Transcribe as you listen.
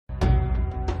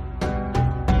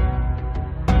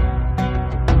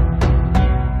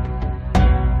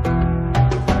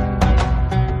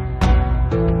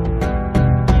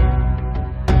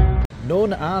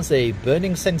known as a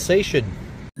burning sensation.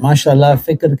 माशाल्लाह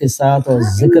फिक्र के साथ और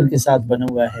जिक्र के साथ बना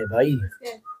हुआ है भाई.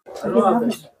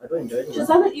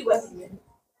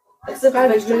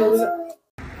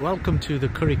 Welcome to the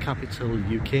curry capital,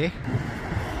 UK.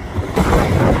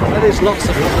 There's lots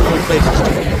of wonderful places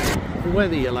to eat.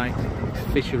 Whether you like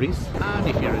fisheries, and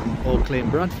if you're in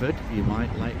Auckland, Bradford, you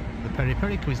might like the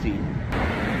peri-peri cuisine.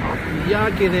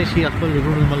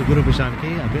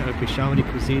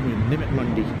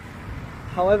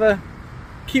 However,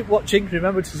 keep watching.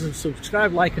 Remember to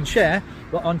subscribe, like and share.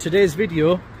 But on today's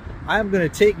video, I am going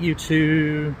to take you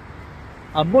to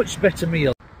a much better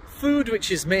meal. Food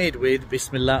which is made with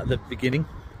Bismillah at the beginning,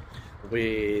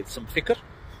 with some fikr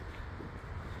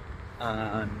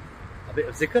and a bit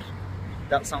of zikr.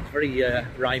 That sounds very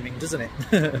rhyming, doesn't it?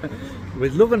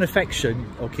 With love and affection,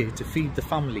 okay, to feed the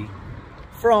family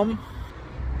from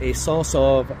a source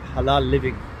of halal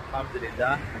living,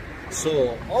 alhamdulillah.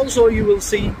 So also you will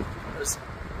see us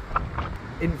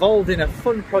involved in a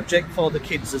fun project for the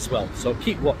kids as well, so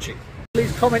keep watching.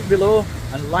 Please comment below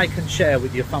and like and share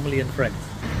with your family and friends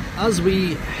as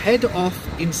we head off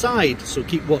inside, so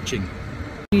keep watching.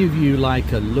 How many of you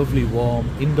like a lovely warm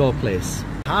indoor place?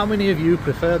 How many of you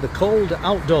prefer the cold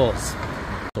outdoors?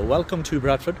 So welcome to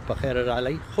Bradford, Bakhair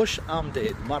Alay, Khush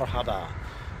Amdeed, Marhaba,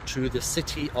 to the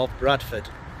city of Bradford.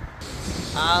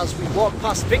 As we walk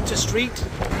past Victor Street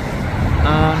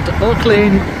and Oak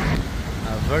Lane,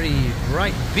 a very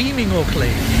bright beaming Oak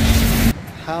Lane.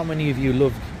 How many of you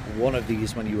loved one of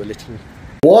these when you were little?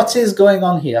 What is going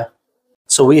on here?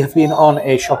 So we have been on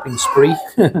a shopping spree,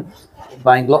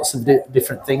 buying lots of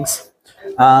different things,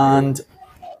 and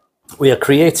we are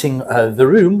creating the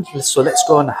room. So let's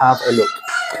go and have a look.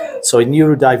 So in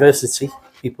neurodiversity,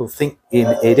 people think in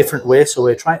a different way, so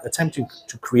we're attempting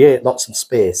to create lots of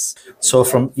space. So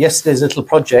from yesterday's little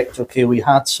project, okay, we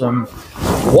had some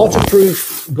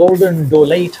waterproof golden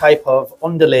dole type of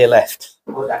underlay left.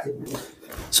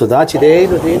 So that's so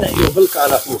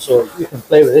you can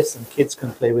play with this, and kids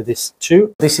can play with this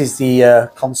too. This is the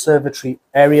conservatory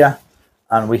area,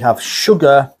 and we have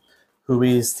Sugar, who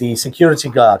is the security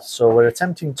guard. So we're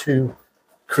attempting to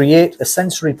create a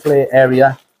sensory play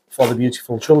area for the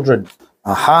beautiful children.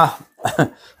 Aha!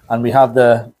 And we have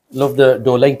the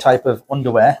dole type of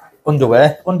underlay. Look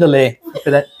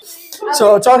at that.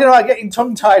 So talking about getting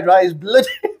tongue-tied, right? Is bloody.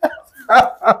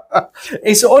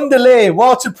 It's underlay,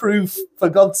 waterproof, for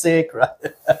God's sake,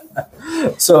 right?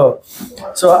 So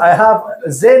I have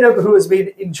Zainab, who has been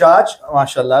in charge.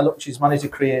 MashaAllah, look, she's managed to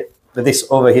create this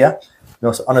over here. You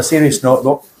know, so on a serious note,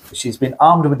 look, she's been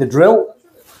armed with the drill,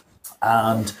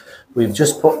 and we've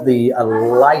just put the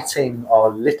lighting,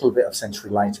 or a little bit of sensory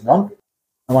lighting on.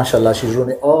 And MashaAllah, she's run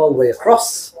it all the way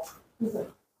across.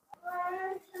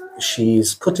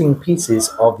 She's cutting pieces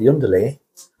of the underlay,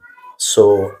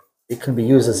 so it can be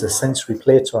used as a sensory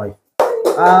play toy,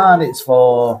 and it's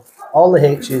for all the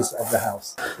H's of the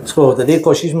house. So the day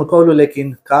कोशिश में करो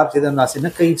लेकिन car चिदन ना से न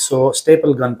कहीं so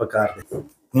staple gun पकार दे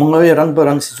मंगवे रंग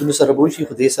बरंग से चुने सर बोशी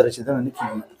खुदे सर चिदन न की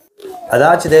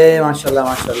अदा चिदे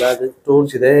माशाल्लाह टूल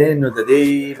चिदे नो दे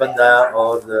बंदा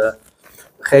और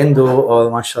खेंदो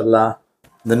और माशाल्लाह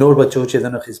the नूर बच्चों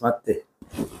चिदन खिदमत दे.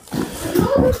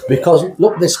 Because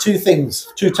look, there's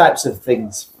two types of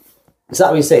things. Is that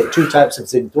what you say? Two types of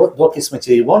things.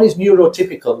 One is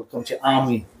neurotypical, come to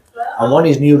army, and one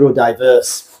is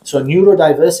neurodiverse. So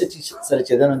neurodiversity sir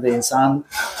चेदन अंदर इंसान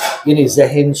यानी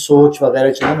ज़हन सोच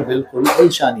वगैरह चेदन बिल्कुल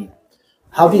ऐशानी.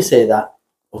 How do you say that?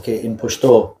 Okay, in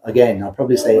Pashto, again, I'll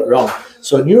probably say it wrong.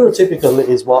 So neurotypical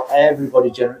is what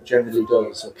everybody generally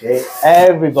does. Okay,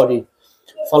 everybody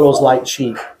follows like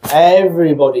sheep.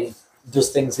 Everybody does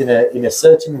things in a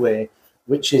certain way,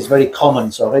 which is very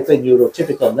common. So I think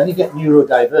neurotypical. And then you get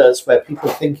neurodiverse, where people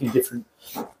think in different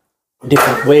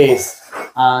ways,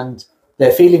 and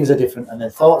their feelings are different, and their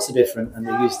thoughts are different, and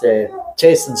they use their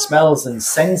tastes and smells and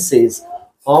senses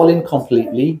all in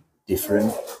completely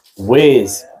different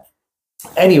ways.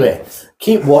 Anyway,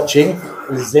 keep watching.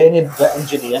 Zainab the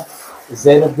engineer,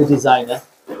 Zainab the designer,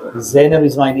 Zainab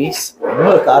is my niece.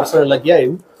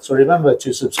 So remember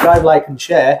to subscribe, like and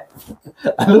share.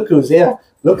 And look who's here.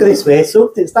 Look at his face.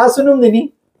 Start sunum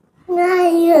dini.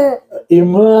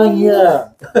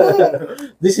 Himaya.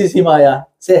 This is Himaya.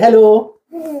 Say hello.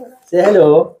 Say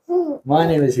hello. My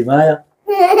name is Himaya.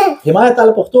 Himaya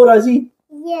tal Pukhto razi?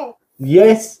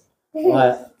 Yes.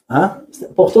 Yes. Huh?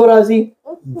 Pukhto razi?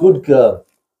 Good girl.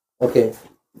 Okay.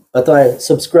 But I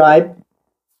subscribe.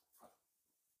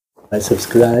 I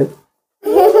subscribe.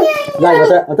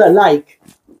 Like.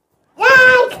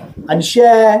 And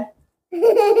share.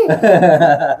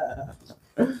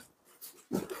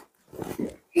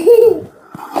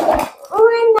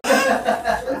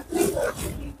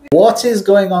 What is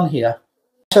going on here?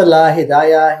 MashaAllah,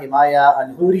 Hidayah, Himaya,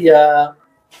 and Huria.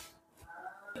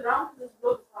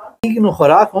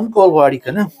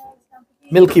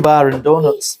 Milky bar and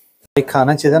donuts. We have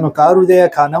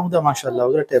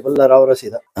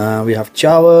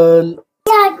chawal,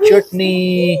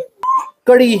 chutney,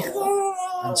 curry,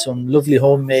 and some lovely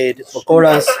homemade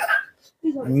pakoras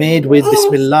made with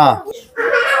Bismillah.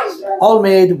 All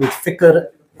made with fikr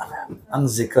and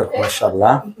zikr,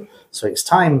 mashallah. So it's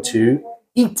time to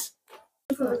eat.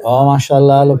 Oh,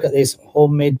 mashallah, look at this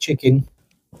homemade chicken,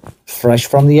 fresh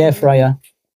from the air fryer.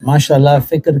 Mashallah,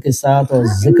 fikr ke saath aur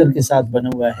zikr ke saath bana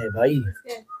hua hai bhai.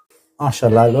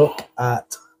 Mashallah, look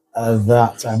at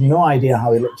that. I have no idea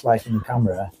how it looks like in the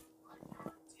camera,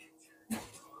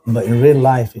 but in real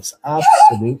life, it's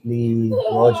absolutely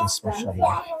gorgeous,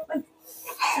 mashallah.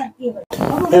 Here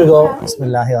we go.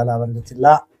 Bismillah ala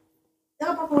barakatillah.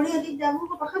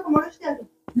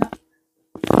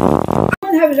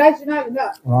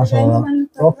 Mashallah.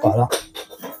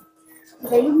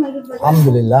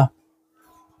 Alhamdulillah.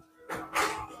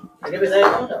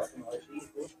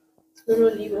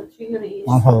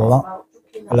 Mashallah.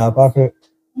 Allah Pak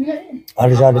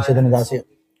arja de chedane dase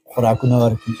khurakuna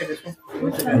war ki.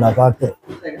 Allah Pak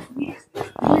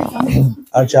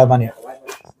arja bane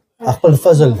aqal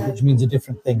fazl, which means a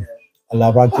different thing.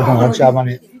 Allah Pak chedane arja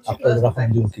bane aqal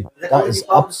raham dun ki. That is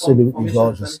absolutely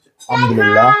gorgeous.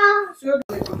 Alhamdulillah.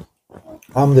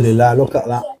 Alhamdulillah, look at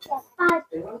that.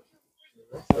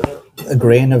 A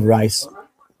grain of rice.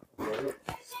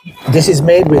 This is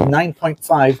made with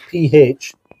 9.5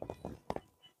 pH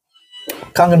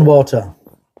Kangen water,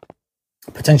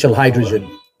 potential hydrogen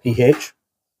pH.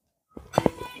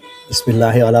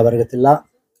 Bismillah ala barakatillah.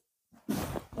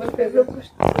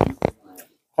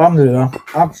 Alhamdulillah,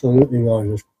 absolutely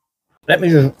gorgeous. Let me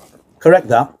just correct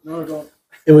that.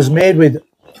 It was made with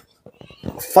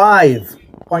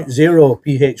 5.0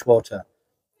 pH water.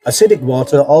 Acidic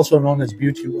water, also known as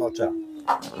beauty water.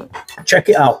 Check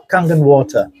it out, Kangen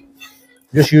water.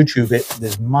 Just YouTube it.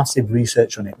 There's massive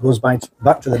research on it. It goes back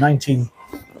to the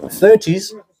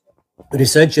 1930s.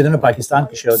 Research in Pakistan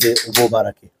ki showed it.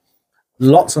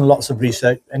 Lots and lots of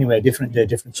research. Anyway, different day,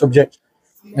 different subject.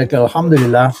 Like,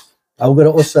 alhamdulillah. Oh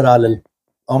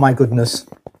my goodness.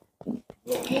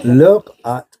 Look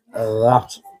at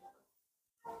that.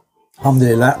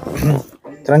 Alhamdulillah.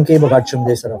 Tranke bagachum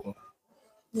de sarafo.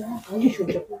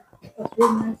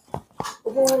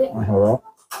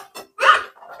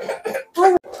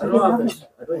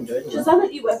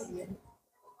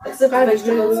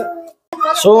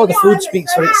 So the food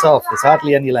speaks for itself. There's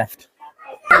hardly any left.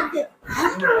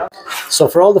 So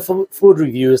for all the food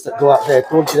reviews that go out there,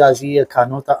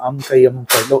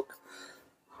 look.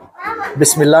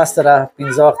 Bismillah stara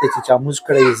pinza waqt che chamuz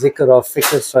kare zikr aur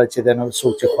fikr sar che den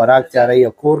soch khorak tyarai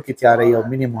aur kor ki tyarai aur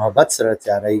mini muhabbat sar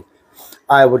tyarai.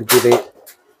 I would give it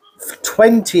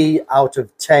 20 out of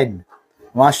 10.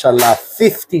 Mashallah,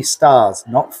 50 stars,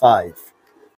 not 5.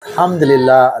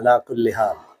 Alhamdulillah ala kulli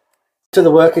hal. To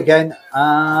the work again,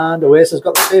 and Oasis has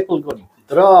got the staple gun.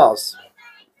 Draws.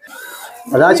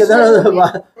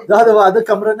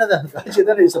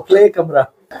 It's a play camera.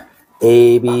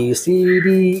 A, B, C,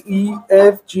 D, E,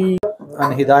 F, G.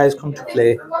 And Hidayah has come to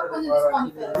play.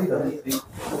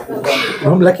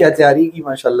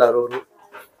 Mashallah.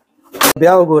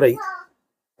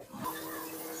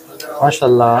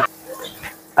 Mashallah.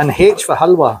 And H for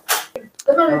halwa.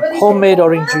 Homemade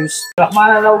orange juice.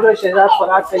 Rahman, what do you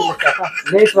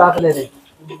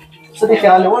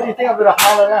think of the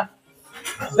Rahman?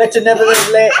 Better never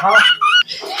than late, huh?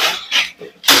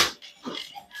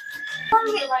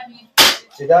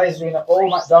 Today is doing all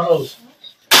McDonald's.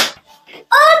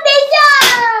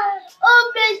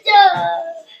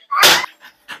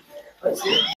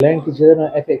 Playing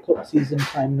together FA Cup season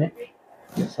time ne.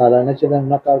 Salana children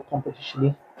knockout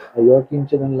competition. Your team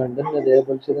children London ne de,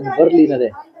 bol children Berlin ne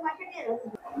de.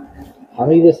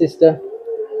 Hamida sister,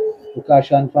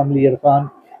 Ukashan family Irfan.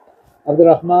 Abdul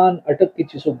Rahman atak ki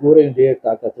chiso gore India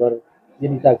ताकतवर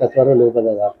यानी ताकतवर लोग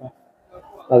बता दाता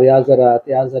अब याज़रा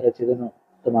चीज़ों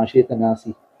तमाशे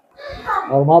तनासी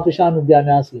और माँ पिशान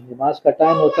उद्यानासी नमाज का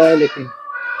टाइम होता है लेकिन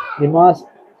नमाज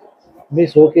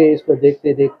मिस होके इसको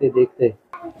देखते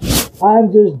I'm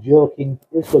just joking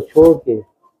इसको छोड़ के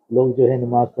लोग जो है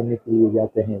नमाज पढ़ने के लिए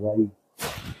जाते हैं भाई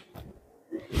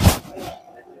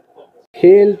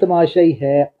खेल तमाशा ही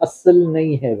है असल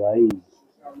नहीं है भाई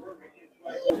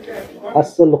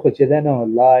असल कुछ देना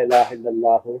ला इलाहा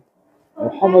इल्लल्लाह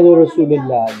मुहम्मदुर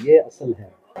रसूलुल्लाह ये असल है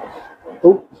तो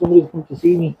somebody come to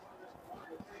see me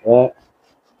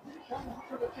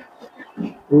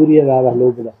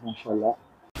Mashallah.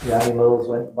 The animals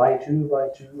went by two,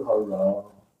 hurrah,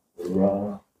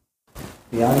 hurrah.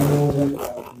 The animals went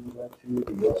by two,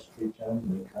 the ostrich and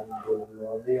the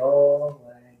kangaroo, they all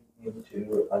went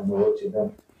into and wrote to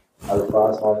them.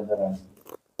 Alfaz on the run.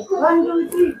 1,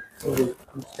 2, 3.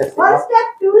 One step,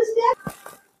 two step.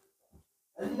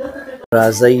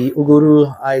 राज़ई उगुरु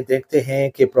आज देखते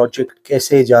हैं कि project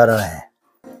कैसे जा रहा है.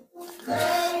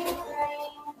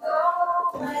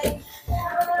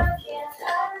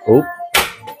 Oh,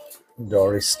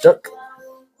 door is stuck.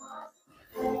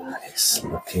 It's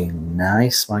looking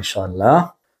nice,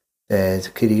 mashallah. There's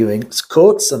Kitty Wink's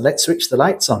coats, and let's switch the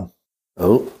lights on.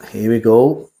 Oh, here we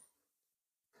go.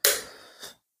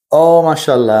 Oh,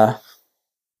 mashallah.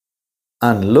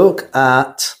 And look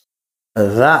at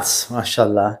that,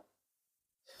 mashallah.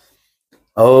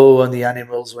 Oh, and the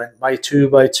animals went by two,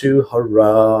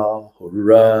 hurrah,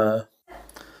 hurrah.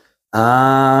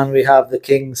 And we have the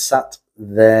king sat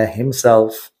there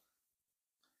himself.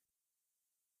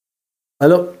 And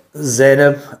look,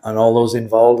 Zainab and all those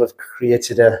involved have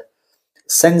created a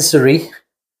sensory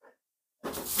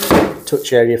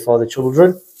touch area for the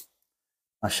children.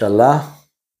 Mashallah.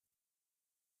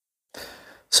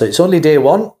 So it's only day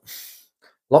one.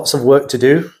 Lots of work to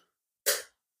do.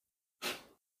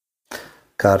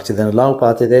 But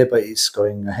it's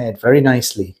going ahead very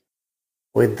nicely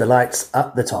with the lights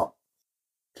at the top.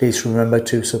 Please remember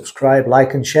to subscribe,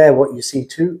 like and share what you see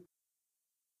too.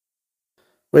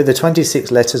 With the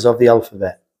 26 letters of the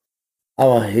alphabet.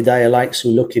 Our Hidayah likes to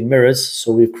look in mirrors,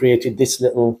 so we've created this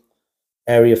little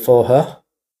area for her,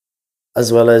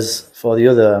 as well as for the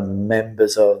other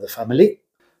members of the family.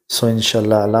 So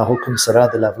inshallah, Allah hukum sarah,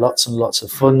 they'll have lots and lots of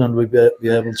fun and we'll be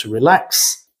able to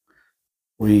relax.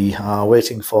 We are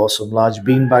waiting for some large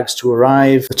bean bags to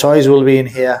arrive. The toys will be in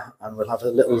here and we'll have a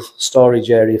little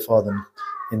storage area for them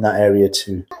in that area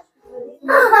too.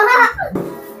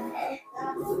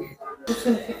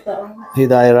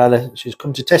 Hidayah, she's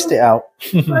come to test it out.